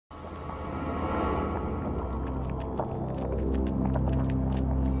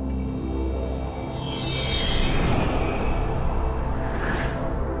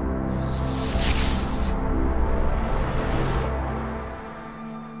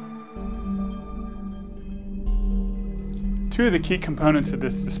Two of the key components of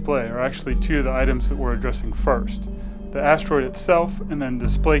this display are actually two of the items that we're addressing first: the asteroid itself and then the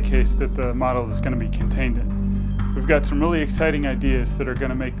display case that the model is going to be contained in. We've got some really exciting ideas that are going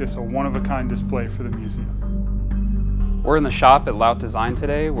to make this a one-of-a-kind display for the museum. We're in the shop at Lout Design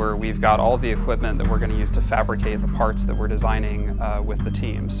today, where we've got all the equipment that we're going to use to fabricate the parts that we're designing with the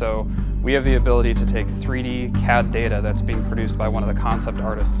team. So we have the ability to take 3D CAD data that's being produced by one of the concept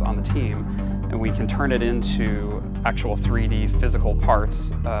artists on the team, and we can turn it into actual 3D physical parts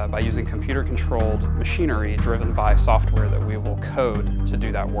by using computer-controlled machinery driven by software that we will code to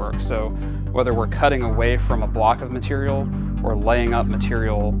do that work. So whether we're cutting away from a block of material or laying up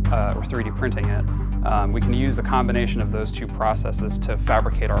material or 3D printing it, we can use the combination of those two processes to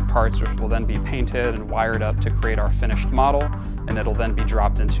fabricate our parts, which will then be painted and wired up to create our finished model, and it'll then be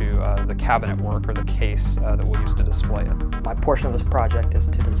dropped into the cabinet work or the case that we'll use to display it. My portion of this project is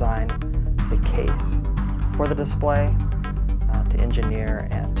to design the case for the display, to engineer,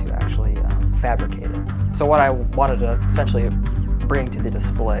 and to actually fabricate it. So what I wanted to essentially bring to the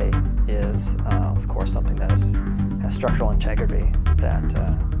display is, of course, something that has structural integrity, that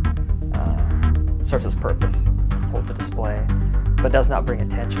serves its purpose, holds a display, but does not bring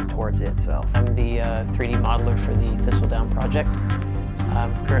attention towards itself. I'm the 3D modeler for the Thistledown project.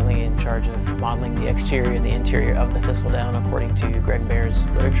 I'm currently in charge of modeling the exterior and the interior of the Thistledown according to Greg Bear's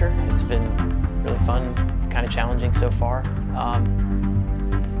literature. It's been really fun, kind of challenging so far.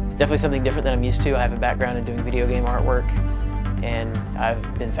 It's definitely something different than I'm used to. I have a background in doing video game artwork, and I've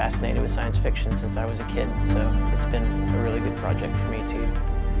been fascinated with science fiction since I was a kid, so it's been a really good project for me to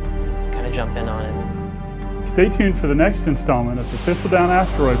kind of jump in on it. Stay tuned for the next installment of the Thistledown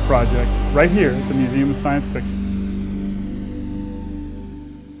Asteroid Project right here at the Museum of Science Fiction.